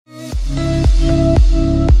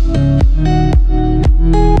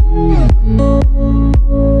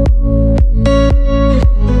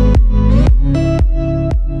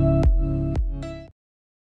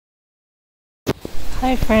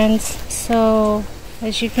friends, so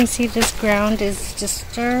as you can see, this ground is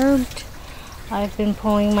disturbed. I've been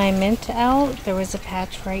pulling my mint out. There was a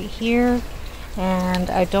patch right here and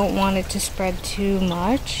I don't want it to spread too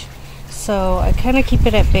much, so I kind of keep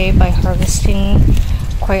it at bay by harvesting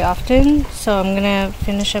quite often. So I'm gonna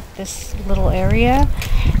finish up this little area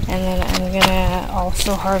and then I'm gonna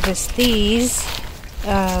also harvest these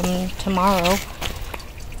tomorrow.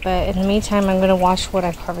 But in the meantime, I'm gonna watch what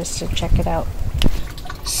I've harvested. Check it out.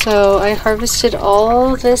 So I harvested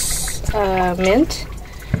all this mint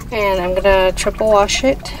and I'm gonna triple wash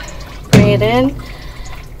it, bring it in,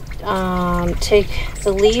 take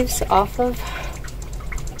the leaves off of,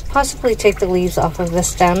 possibly take the leaves off of the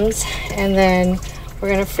stems, and then we're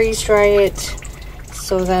gonna freeze dry it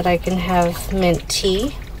so that I can have mint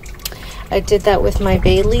tea. I did that with my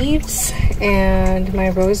bay leaves and my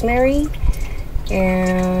rosemary,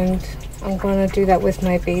 and I'm going to do that with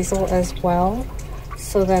my basil as well,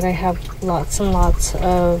 so that I have lots and lots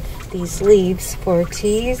of these leaves for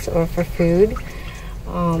teas or for food,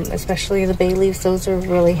 especially the bay leaves. Those are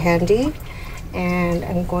really handy. And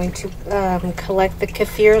I'm going to collect the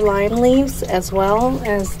kefir lime leaves as well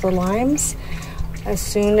as the limes as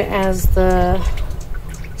soon as the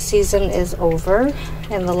season is over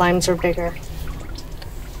and the limes are bigger.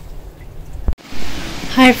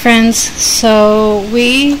 Hi friends, so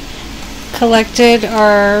we collected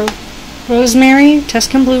our rosemary,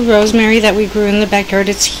 Tuscan blue rosemary that we grew in the backyard.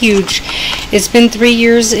 It's huge. It's been 3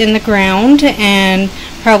 years in the ground and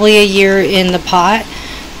probably a year in the pot.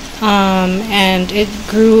 And it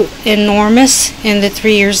grew enormous in the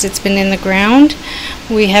 3 years it's been in the ground.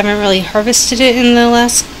 We haven't really harvested it in the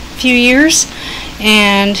last few years,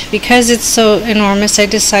 and because it's so enormous, I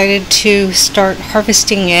decided to start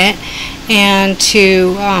harvesting it and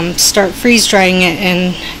to start freeze drying it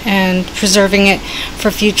and preserving it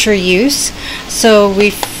for future use. So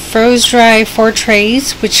we froze dry 4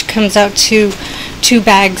 trays, which comes out to 2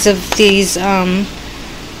 bags of these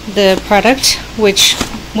the product. Which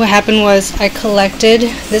what happened was I collected,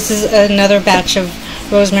 this is another batch of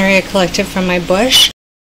rosemary I collected from my bush.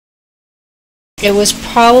 It was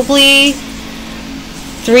probably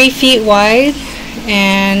 3 feet wide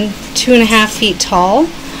and 2.5 feet tall.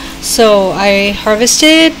 So I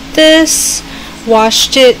harvested this,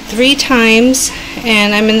 washed it 3 times,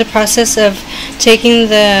 and I'm in the process of taking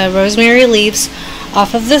the rosemary leaves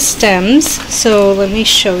off of the stems. So let me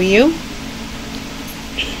show you.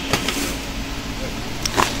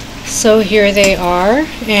 So here they are,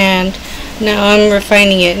 and now I'm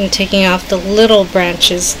refining it and taking off the little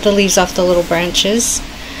branches, the leaves off the little branches.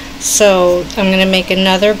 So I'm going to make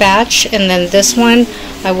another batch, and then this one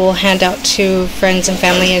I will hand out to friends and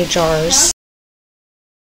family in jars.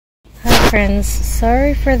 Hi friends,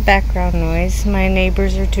 sorry for the background noise. My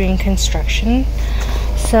neighbors are doing construction.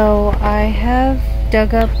 So I have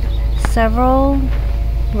dug up several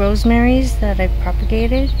rosemaries that I've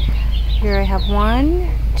propagated. Here I have 1,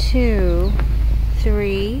 2,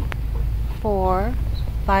 3, 4,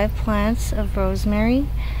 5 plants of rosemary,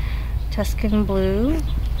 Tuscan blue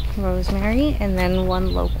rosemary, and then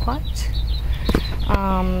 1 loquat.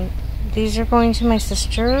 These are going to my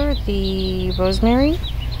sister, the rosemary,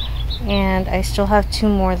 and I still have 2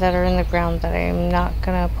 more that are in the ground that I'm not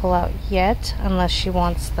gonna pull out yet unless she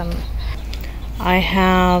wants them. I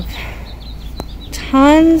have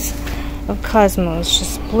tons of cosmos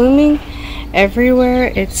just blooming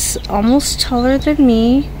everywhere. It's almost taller than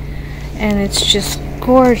me and it's just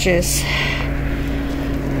gorgeous.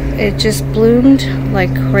 It just bloomed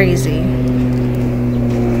like crazy.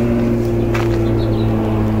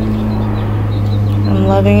 I'm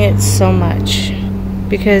loving it so much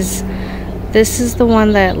because this is the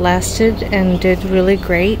one that lasted and did really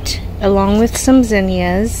great, along with some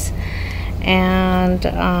zinnias, and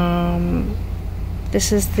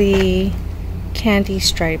this is the candy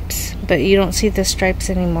stripes, but you don't see the stripes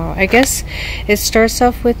anymore. I guess it starts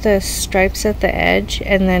off with the stripes at the edge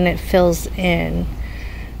and then it fills in,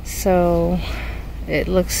 so it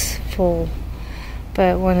looks full.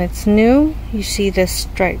 But when it's new, you see the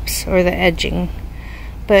stripes or the edging.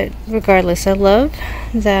 But regardless, I love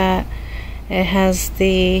that it has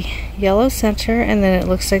the yellow center and then it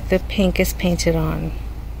looks like the pink is painted on.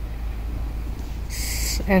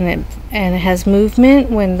 And it has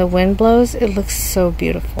movement when the wind blows. It looks so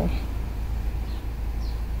beautiful.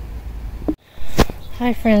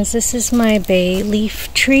 Hi friends, this is my bay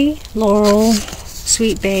leaf tree, laurel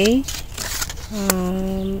sweet bay.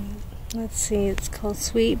 Let's see, it's called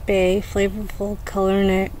Sweet Bay Flavorful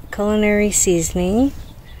Culinary Seasoning.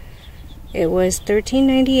 It was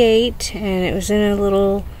 $13.98 and it was in a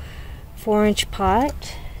little 4-inch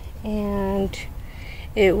pot, and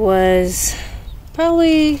It was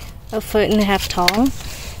probably 1.5 feet tall,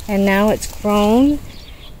 and now it's grown,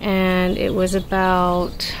 and it was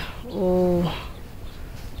about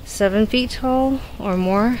 7 feet tall or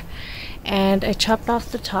more. And I chopped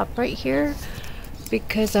off the top right here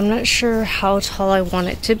because I'm not sure how tall I want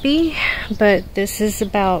it to be, but this is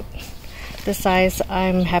about the size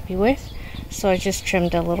I'm happy with. So I just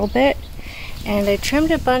trimmed a little bit, and I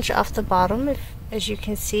trimmed a bunch off the bottom, as you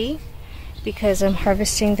can see, because I'm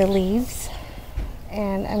harvesting the leaves,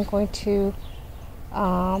 and I'm going to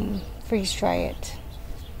freeze dry it.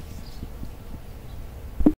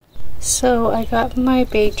 So I got my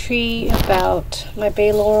bay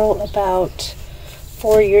laurel about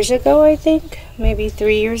 4 years ago, I think, maybe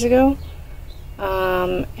 3 years ago,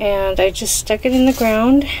 and I just stuck it in the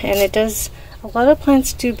ground, and it does, a lot of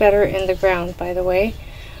plants do better in the ground, by the way,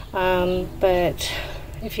 but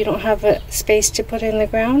if you don't have a space to put it in the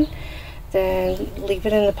ground, then leave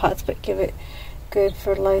it in the pots, but give it good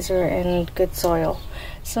fertilizer and good soil.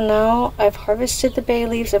 So now I've harvested the bay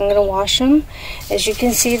leaves. I'm going to wash them. As you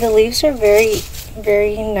can see, the leaves are very,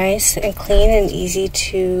 very nice and clean and easy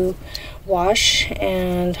to wash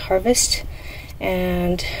and harvest.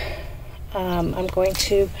 And I'm going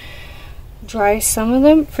to dry some of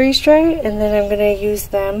them, freeze dry, and then I'm going to use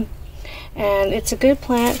them. And it's a good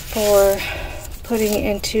plant for putting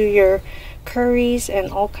into your curries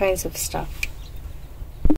and all kinds of stuff.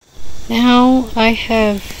 Now I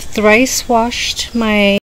have thrice washed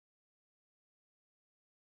my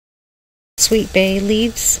sweet bay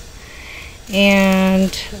leaves,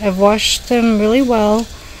 and I've washed them really well.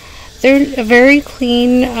 They're very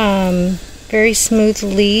clean, very smooth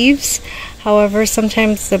leaves. However,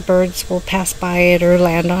 sometimes the birds will pass by it or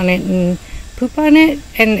land on it and poop on it,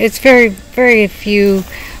 and it's very few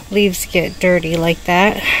leaves get dirty like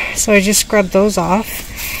that. So I just scrub those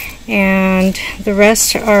off, and the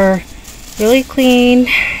rest are really clean,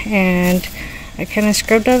 and I kind of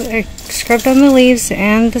scrubbed on the leaves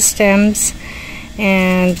and the stems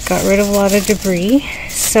and got rid of a lot of debris,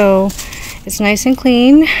 so it's nice and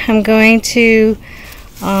clean. I'm going to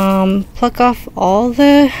pluck off all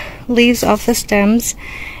the leaves off the stems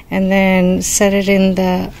and then set it in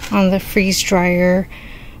on the freeze dryer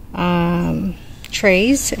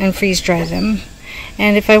trays and freeze dry them.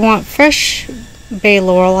 And if I want fresh bay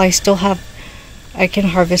laurel, I can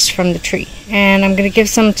harvest from the tree, and I'm going to give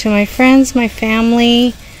some to my friends, my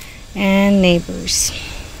family, and neighbors.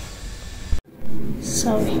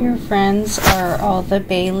 So here, friends, are all the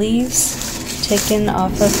bay leaves taken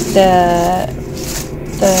off of the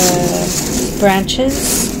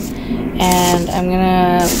branches, and I'm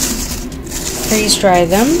going to freeze dry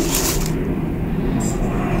them.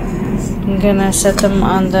 I'm going to set them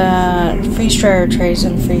on the freeze dryer trays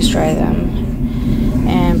and freeze dry them,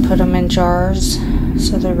 and put them in jars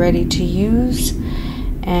so they're ready to use,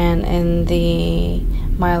 and in the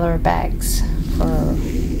mylar bags for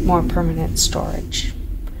more permanent storage,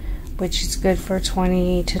 which is good for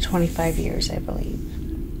 20 to 25 years, I believe.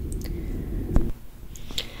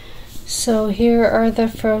 So here are the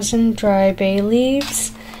frozen dry bay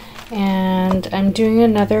leaves, and I'm doing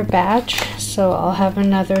another batch, so I'll have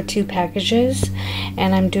another 2 packages,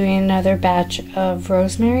 and I'm doing another batch of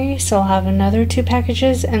rosemary, so I'll have another 2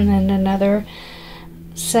 packages, and then another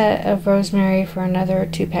set of rosemary for another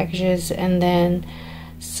 2 packages, and then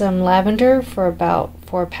some lavender for about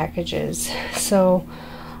 4 packages. So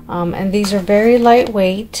and these are very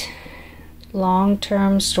lightweight,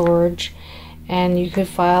 long-term storage, and you could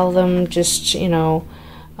file them just, you know,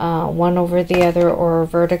 one over the other or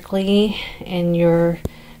vertically in your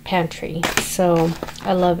pantry. So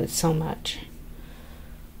I love it so much.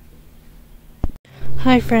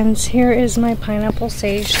 Hi friends, here is my pineapple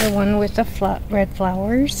sage, the one with the red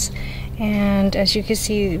flowers, and as you can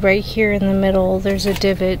see right here in the middle there's a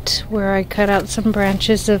divot where I cut out some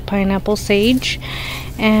branches of pineapple sage,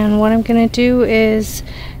 and what I'm going to do is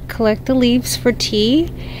collect the leaves for tea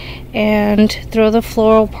and throw the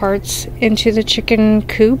floral parts into the chicken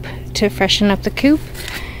coop to freshen up the coop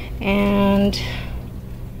and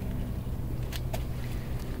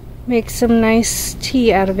make some nice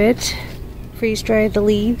tea out of it. Freeze dry the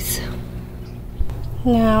leaves.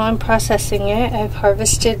 Now I'm processing it. I've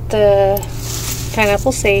harvested the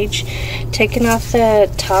pineapple sage, taken off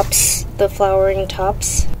the tops, the flowering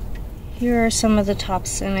tops. Here are some of the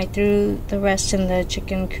tops, and I threw the rest in the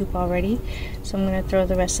chicken coop already, so I'm going to throw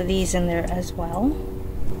the rest of these in there as well.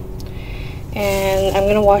 And I'm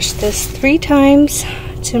going to wash this 3 times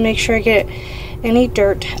to make sure I get any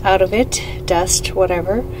dirt out of it, dust,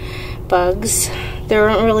 whatever, bugs there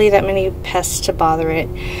aren't really that many pests to bother it.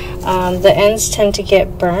 The ends tend to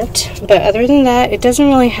get burnt, but other than that, it doesn't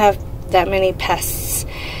really have that many pests.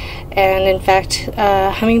 And in fact,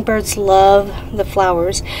 hummingbirds love the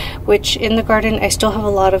flowers, which in the garden I still have a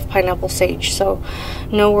lot of pineapple sage, so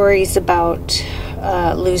no worries about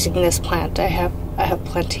losing this plant. I have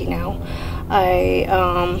plenty now. I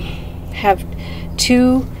have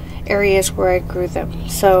 2 areas where I grew them,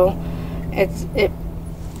 so it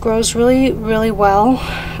grows really well.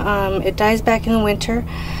 It dies back in the winter.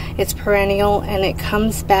 It's perennial, and it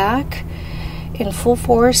comes back in full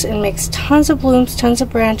force and makes tons of blooms, tons of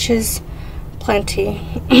branches, plenty.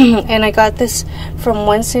 And I got this from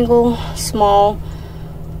one single small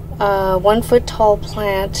 1 foot tall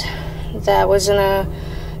plant that was in a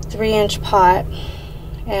 3-inch pot,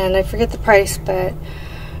 and I forget the price, but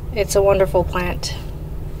it's a wonderful plant.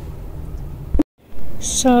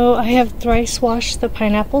 So I have thrice washed the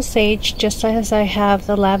pineapple sage, just as I have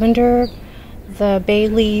the lavender, the bay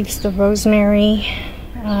leaves, the rosemary.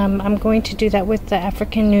 I'm going to do that with the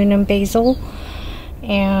African Nunum basil,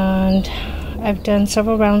 and I've done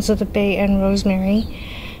several rounds of the bay and rosemary.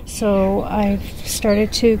 So I've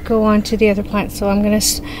started to go on to the other plants. So I'm going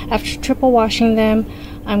to, after triple washing them,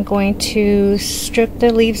 I'm going to strip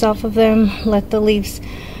the leaves off of them, let the leaves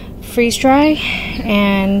freeze dry,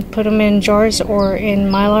 and put them in jars or in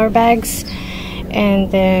mylar bags,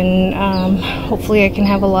 and then hopefully I can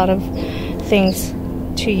have a lot of things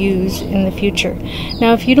to use in the future.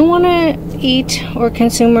 Now, if you don't want to eat or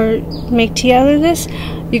consume or make tea out of this,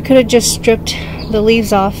 you could have just stripped the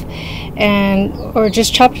leaves off or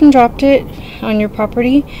just chopped and dropped it on your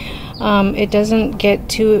property. It doesn't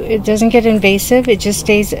get invasive. It just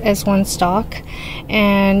stays as one stalk,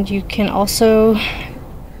 and you can also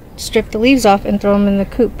strip the leaves off and throw them in the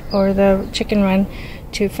coop or the chicken run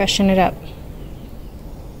to freshen it up.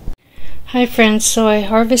 Hi friends, so I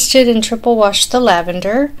harvested and triple washed the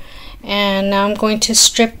lavender, and now I'm going to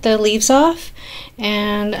strip the leaves off,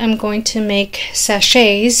 and I'm going to make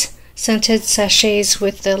sachets, scented sachets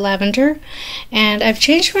with the lavender. And I've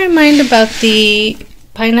changed my mind about the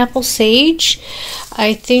pineapple sage.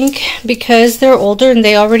 I think because they're older and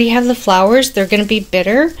they already have the flowers, they're going to be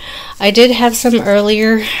bitter. I did have some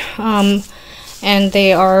earlier, and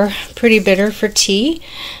they are pretty bitter for tea.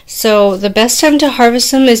 So the best time to harvest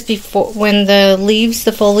them is before, when the leaves,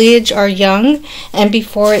 the foliage are young, and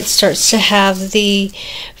before it starts to have the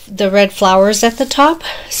red flowers at the top.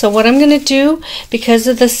 So what I'm going to do, because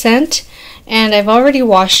of the scent, and I've already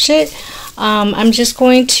washed it, I'm just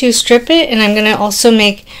going to strip it, and I'm going to also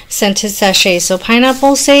make scented sachets. So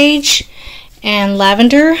pineapple sage and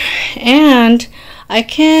lavender, and I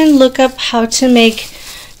can look up how to make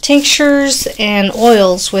tinctures and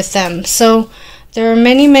oils with them. So there are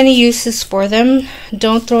many uses for them.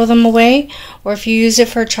 Don't throw them away, or if you use it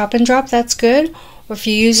for chop and drop, that's good, or if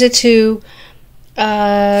you use it to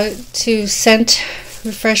scent,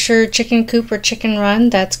 refresh your chicken coop or chicken run,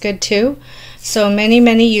 that's good too. So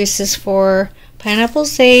many uses for pineapple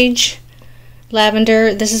sage,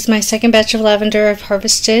 lavender. This is my second batch of lavender I've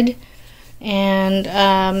harvested, and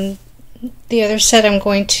the other set I'm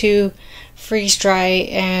going to freeze dry,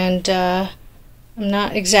 and I'm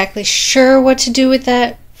not exactly sure what to do with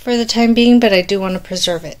that for the time being, but I do want to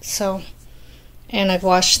preserve it. So, and I've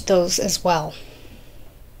washed those as well.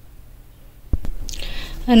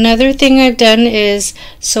 Another thing I've done is,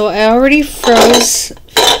 so I already froze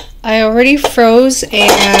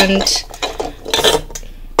and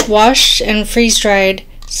washed and freeze dried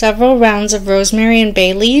several rounds of rosemary and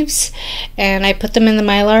bay leaves, and I put them in the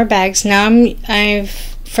mylar bags. Now I've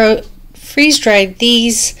freeze dried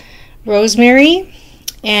these rosemary,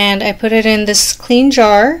 and I put it in this clean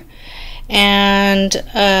jar, and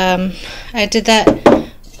I did that.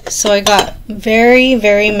 So I got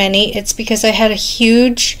very many. It's because I had a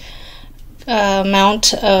huge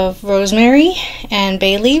amount of rosemary and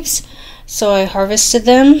bay leaves, so I harvested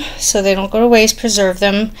them so they don't go to waste, preserve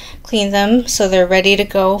them, clean them so they're ready to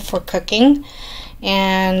go for cooking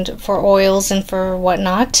and for oils and for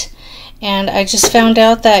whatnot. And I just found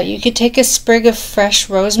out that you could take a sprig of fresh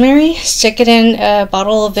rosemary, stick it in a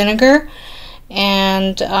bottle of vinegar,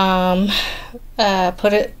 and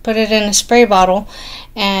put it in a spray bottle.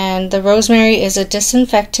 And the rosemary is a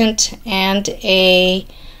disinfectant and a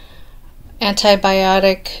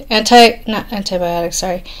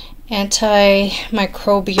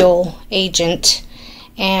antimicrobial agent,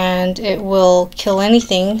 and it will kill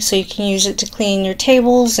anything. So you can use it to clean your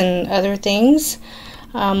tables and other things.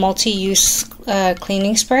 Multi-use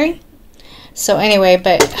cleaning spray. So anyway,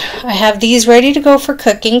 but I have these ready to go for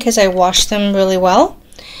cooking because I washed them really well,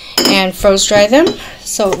 and froze dry them.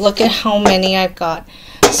 So look at how many I've got.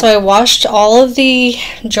 So I washed all of the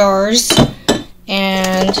jars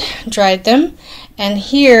and dried them. And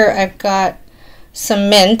here I've got some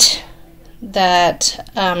mint that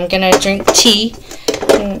I'm gonna drink tea.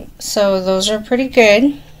 So those are pretty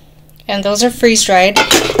good. And those are freeze dried.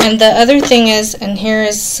 And the other thing is, and here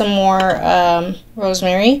is some more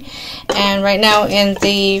rosemary. And right now in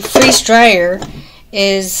the freeze dryer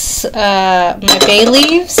is my bay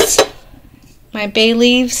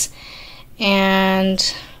leaves,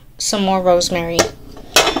 and some more rosemary.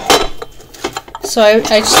 So I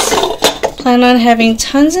just plan on having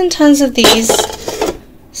tons and tons of these.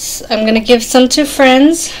 I'm gonna give some to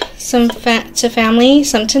friends, some to family,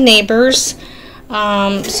 some to neighbors,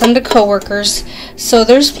 some to co-workers. So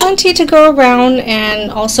there's plenty to go around, and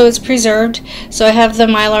also it's preserved. So I have the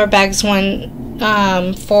mylar bags one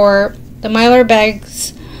for the mylar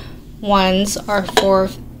bags ones are for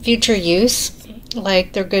future use.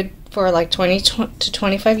 Like they're good for like 20 to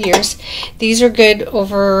 25 years. These are good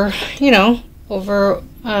over, over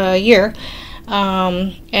a year.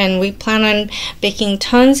 And we plan on baking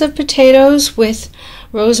tons of potatoes with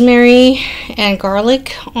rosemary and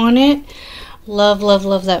garlic on it. Love, love,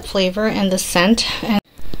 love that flavor and the scent. And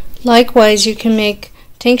likewise, you can make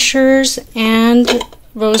tinctures and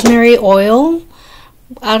rosemary oil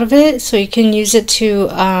out of it, so you can use it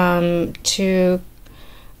to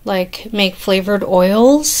like make flavored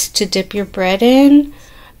oils to dip your bread in.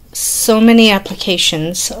 So many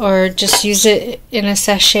applications, or just use it in a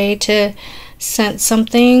sachet to scent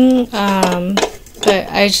something. But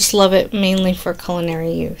I just love it mainly for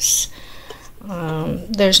culinary use.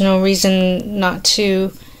 There's no reason not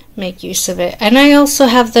to make use of it. And I also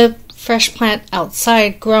have the fresh plant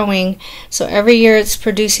outside growing, so every year it's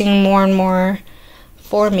producing more and more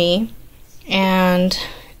for me. And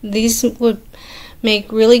these would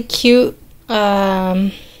make really cute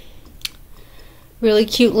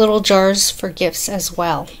little jars for gifts as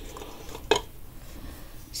well.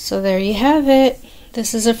 So there you have it.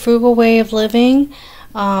 This is a frugal way of living,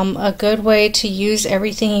 a good way to use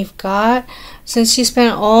everything you've got. Since you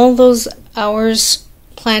spent all those hours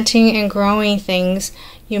planting and growing things,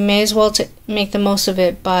 you may as well make the most of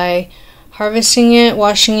it by harvesting it,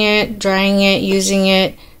 washing it, drying it, using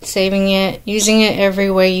it, saving it, using it every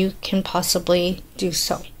way you can possibly do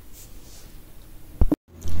so.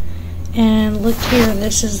 And look here,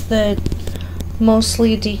 this is the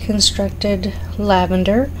mostly deconstructed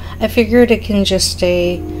lavender. I figured it can just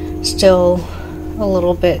stay still a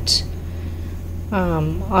little bit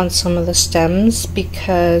on some of the stems,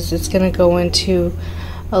 because it's going to go into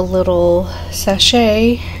a little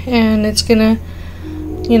sachet, and it's going to,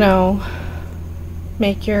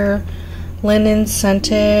 make your linen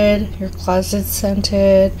scented, your closet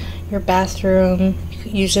scented, your bathroom. You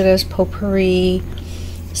could use it as potpourri.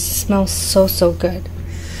 It smells so, so good.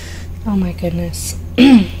 Oh my goodness.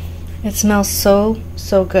 It smells so,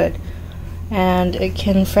 so good. And it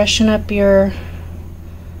can freshen up your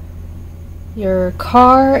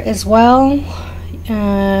car as well,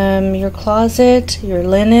 your closet, your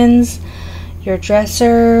linens, your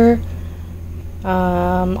dresser,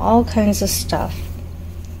 all kinds of stuff.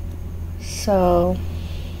 So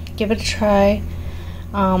give it a try.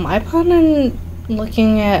 I plan on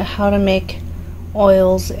looking at how to make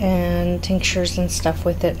oils and tinctures and stuff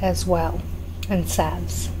with it as well, and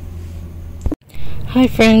salves. Hi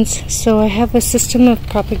friends, so I have a system of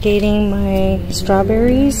propagating my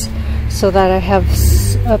strawberries so that I have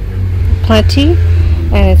plenty,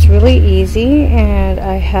 and it's really easy, and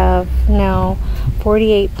I have now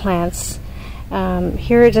 48 plants.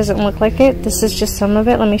 Here it doesn't look like it. This is just some of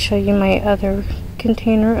it. Let me show you my other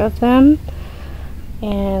container of them,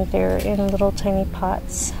 and they're in little tiny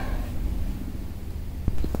pots.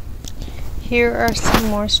 Here are some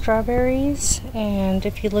more strawberries, and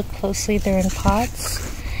if you look closely, they're in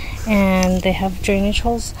pots, and they have drainage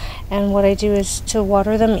holes. And what I do is, to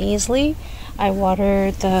water them easily, I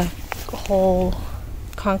water the whole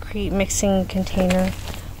concrete mixing container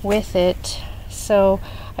with it. So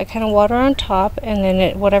I kind of water on top, and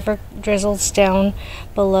then whatever drizzles down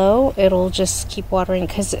below, it'll just keep watering,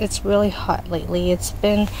 because it's really hot lately. It's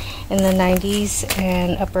been in the 90s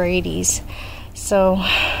and upper 80s. So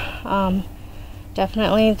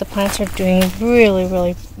definitely the plants are doing really,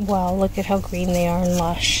 really well. Look at how green they are and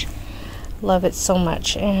lush. Love it so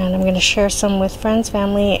much. And I'm going to share some with friends,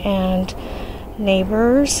 family, and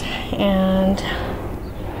neighbors and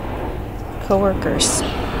co-workers.